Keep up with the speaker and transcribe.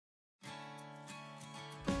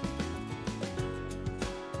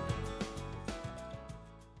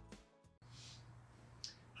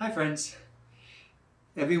Hi friends.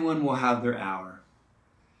 Everyone will have their hour.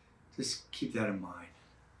 Just keep that in mind.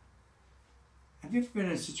 Have you ever been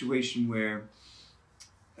in a situation where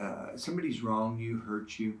somebody's wronged you,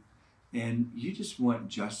 hurt you, and you just want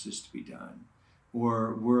justice to be done?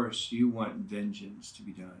 Or worse, you want vengeance to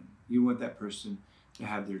be done. You want that person to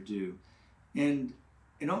have their due. And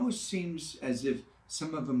it almost seems as if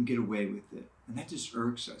some of them get away with it. And that just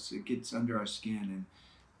irks us. It gets under our skin,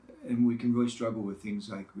 and we can really struggle with things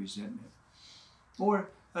like resentment. Or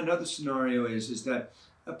another scenario is that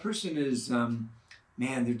a person is,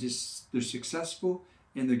 they're successful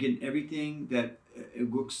and they're getting everything that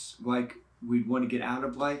it looks like we'd want to get out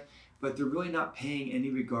of life, but they're really not paying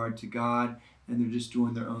any regard to God, and they're just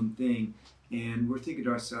doing their own thing. And we're thinking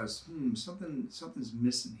to ourselves, something's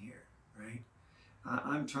missing here, right?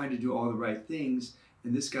 I'm trying to do all the right things,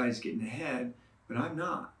 and this guy's getting ahead, but I'm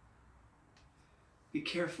not. Be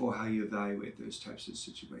careful how you evaluate those types of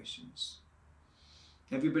situations.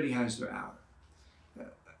 Everybody has their hour.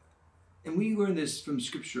 And we learn this from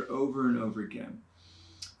Scripture over and over again.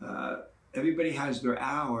 Everybody has their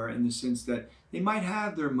hour in the sense that they might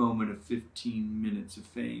have their moment of 15 minutes of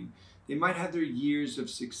fame. They might have their years of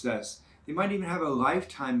success. They might even have a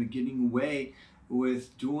lifetime of getting away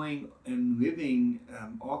with doing and living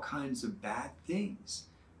all kinds of bad things.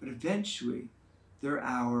 But eventually, their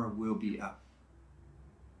hour will be up.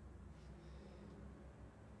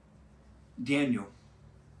 Daniel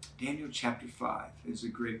chapter 5 is a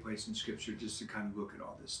great place in Scripture just to kind of look at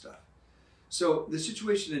all this stuff. So the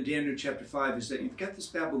situation in Daniel chapter 5 is that you've got this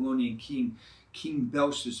Babylonian king, King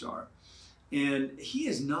Belshazzar, and he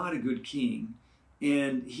is not a good king,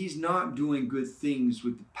 and he's not doing good things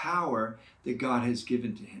with the power that God has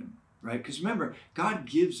given to him, right? Because remember, God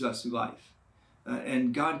gives us life,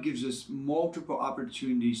 and God gives us multiple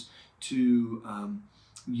opportunities to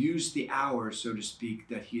use the hour, so to speak,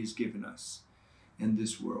 that he has given us in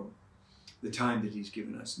this world, the time that he's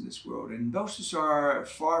given us in this world. And Belshazzar,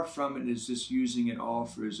 far from it, is just using it all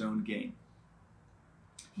for his own gain.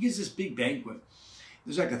 He gives this big banquet.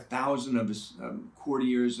 There's like 1,000 of his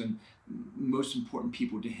courtiers and most important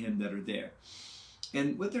people to him that are there.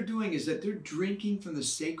 And what they're doing is that they're drinking from the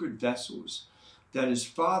sacred vessels that his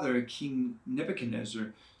father, King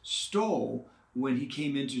Nebuchadnezzar, stole when he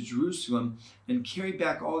came into Jerusalem and carried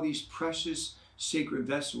back all these precious sacred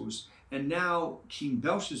vessels. And now King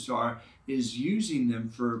Belshazzar is using them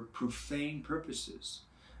for profane purposes,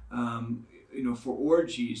 for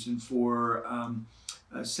orgies and for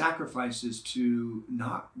sacrifices to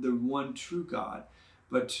not the one true God,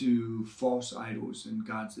 but to false idols and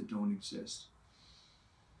gods that don't exist.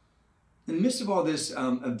 In the midst of all this,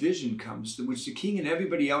 a vision comes, which the king and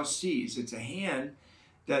everybody else sees. It's a hand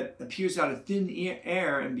that appears out of thin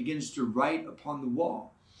air and begins to write upon the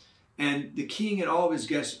wall. And the king and all of his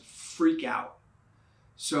guests freak out.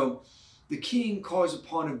 So the king calls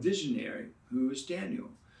upon a visionary, who is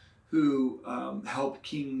Daniel, who helped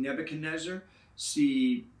King Nebuchadnezzar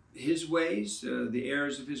see his ways, the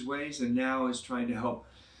errors of his ways, and now is trying to help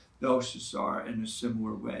Belshazzar in a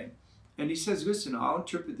similar way. And he says, listen, I'll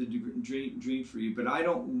interpret the dream for you, but I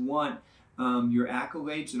don't want your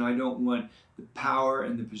accolades, and I don't want the power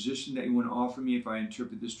and the position that you want to offer me if I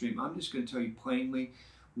interpret this dream. I'm just going to tell you plainly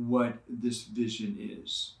what this vision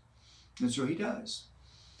is. And so he does.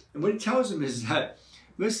 And what he tells him is that,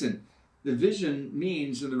 listen, the vision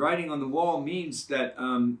means, and the writing on the wall means that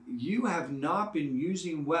you have not been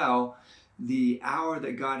using well the hour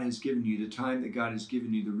that God has given you, the time that God has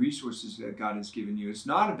given you, the resources that God has given you. It's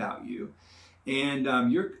not about you.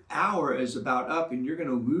 And your hour is about up, and you're going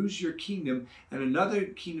to lose your kingdom, and another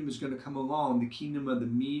kingdom is going to come along, the kingdom of the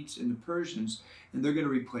Medes and the Persians, and they're going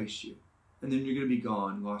to replace you. And then you're going to be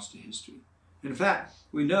gone, lost to history. And in fact,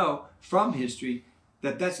 we know from history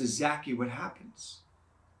that that's exactly what happens,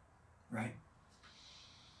 right?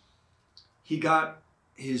 He got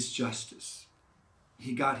his justice.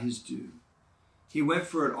 He got his due. He went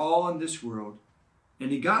for it all in this world,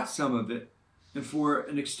 and he got some of it, and for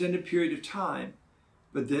an extended period of time,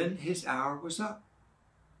 but then his hour was up,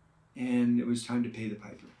 and it was time to pay the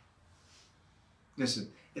piper. Listen,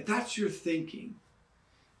 if that's your thinking,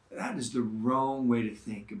 that is the wrong way to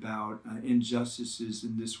think about injustices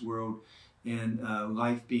in this world and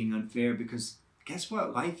life being unfair, because guess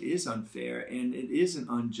what? Life is unfair, and it is an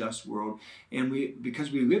unjust world. And because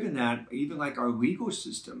we live in that, even like our legal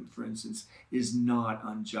system, for instance, is not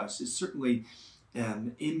unjust. It's certainly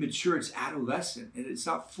immature. It's adolescent, and it's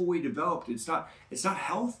not fully developed. It's not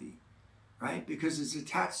healthy, right? Because it's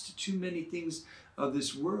attached to too many things of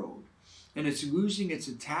this world. And it's losing its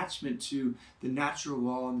attachment to the natural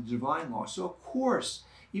law and the divine law. So of course,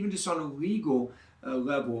 even just on a legal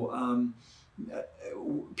level,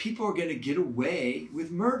 people are going to get away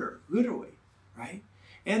with murder, literally, right?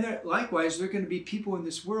 And likewise, there are going to be people in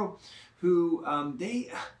this world who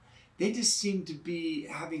they just seem to be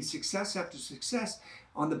having success after success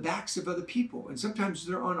on the backs of other people. And sometimes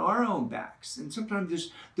they're on our own backs. And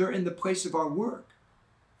sometimes they're in the place of our work,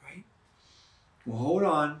 right? Well, hold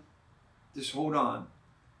on. Just hold on.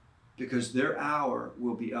 Because their hour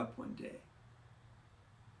will be up one day.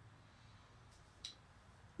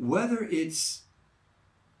 Whether it's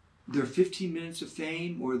their 15 minutes of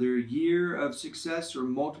fame or their year of success or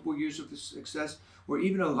multiple years of success or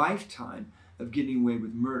even a lifetime of getting away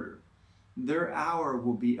with murder, their hour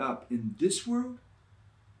will be up in this world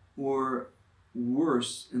or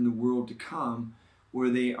worse in the world to come, where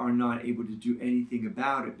they are not able to do anything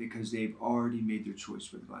about it because they've already made their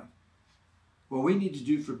choice with life. What we need to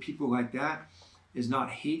do for people like that is not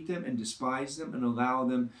hate them and despise them and allow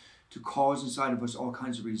them to cause inside of us all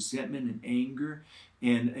kinds of resentment and anger,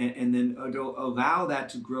 and then allow that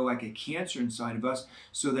to grow like a cancer inside of us,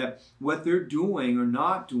 so that what they're doing or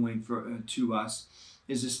not doing to us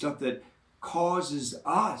is the stuff that causes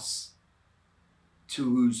us to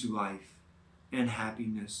lose life and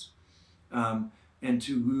happiness, and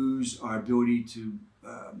to lose our ability to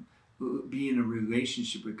be in a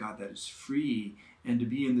relationship with God that is free, and to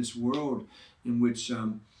be in this world in which,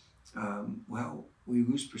 well, we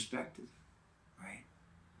lose perspective, right?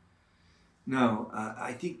 No,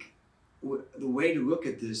 I think the way to look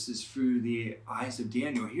at this is through the eyes of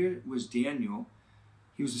Daniel. Here was Daniel.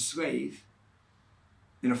 He was a slave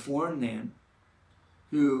in a foreign land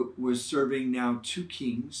who was serving now two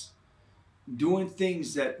kings, doing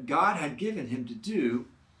things that God had given him to do,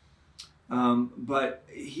 but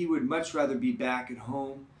he would much rather be back at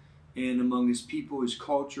home and among his people, his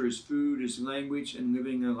culture, his food, his language, and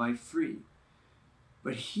living a life free.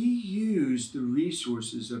 But he used the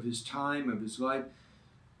resources of his time, of his life,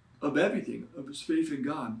 of everything, of his faith in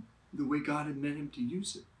God, the way God had meant him to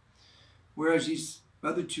use it. Whereas these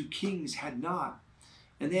other two kings had not.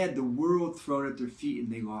 And they had the world thrown at their feet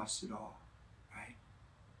and they lost it all, right?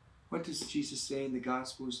 What does Jesus say in the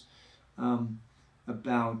Gospels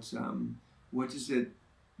about what does it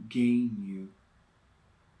gain you?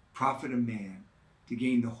 Profit a man to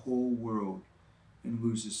gain the whole world and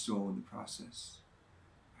lose his soul in the process.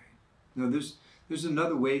 Right? No, there's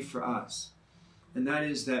another way for us, and that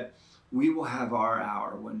is that we will have our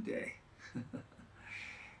hour one day.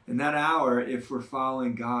 And that hour, if we're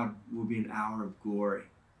following God, will be an hour of glory,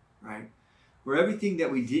 right? Where everything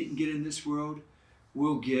that we didn't get in this world,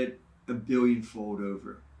 we'll get a billionfold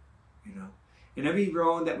over, you know. And every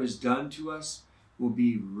wrong that was done to us will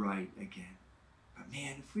be right again. But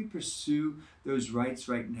man, if we pursue those rights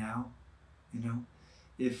right now, you know,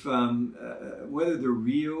 if whether they're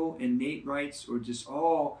real, innate rights, or just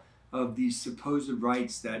all of these supposed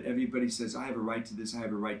rights that everybody says, I have a right to this, I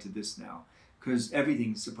have a right to this now, because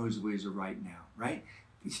everything supposedly is a right now, right?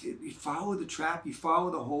 You follow the trap, you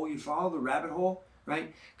follow the hole, you follow the rabbit hole,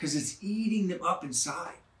 right? Because it's eating them up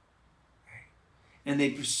inside, right? And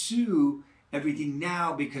they pursue everything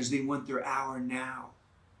now because they want their hour now.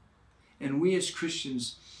 And we as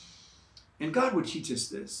Christians, and God would teach us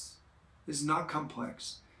this is not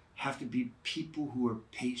complex, have to be people who are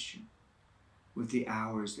patient with the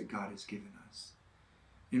hours that God has given us.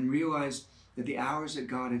 And realize that the hours that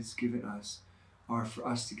God has given us are for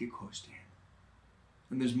us to get close to Him.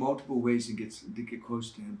 And there's multiple ways to get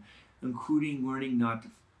close to Him, including learning not to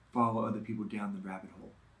follow other people down the rabbit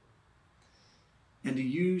hole. And to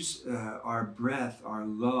use our breath, our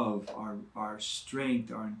love, our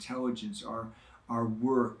strength, our intelligence, our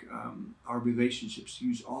work, our relationships, to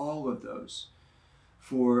use all of those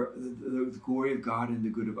for the glory of God and the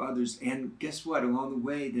good of others. And guess what? Along the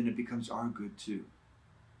way, then it becomes our good too.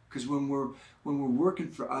 Because when we're working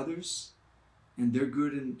for others and their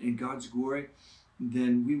good and God's glory,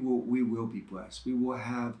 then we will be blessed. We will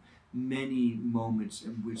have many moments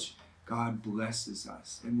in which God blesses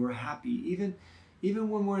us, and we're happy, even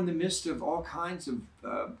when we're in the midst of all kinds of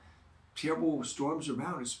terrible storms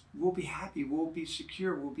around us. We'll be happy, we'll be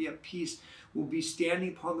secure, we'll be at peace, we'll be standing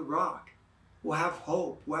upon the rock. We'll have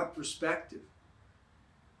hope, we'll have perspective.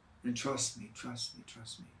 And trust me,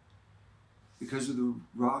 because of the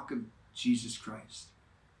rock of Jesus Christ,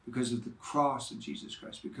 because of the cross of Jesus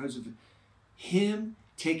Christ, because of Him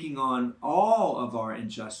taking on all of our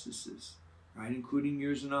injustices, right, including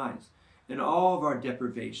yours and mine, and all of our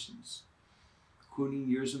deprivations, including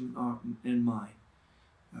yours and mine,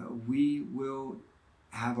 we will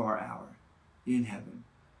have our hour in heaven,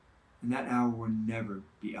 and that hour will never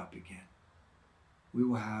be up again. We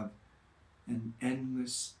will have an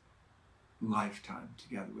endless lifetime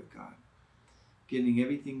together with God, getting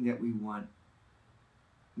everything that we wanted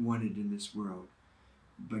in this world,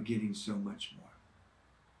 but getting so much more.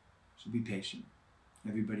 So be patient.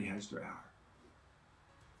 Everybody has their hour.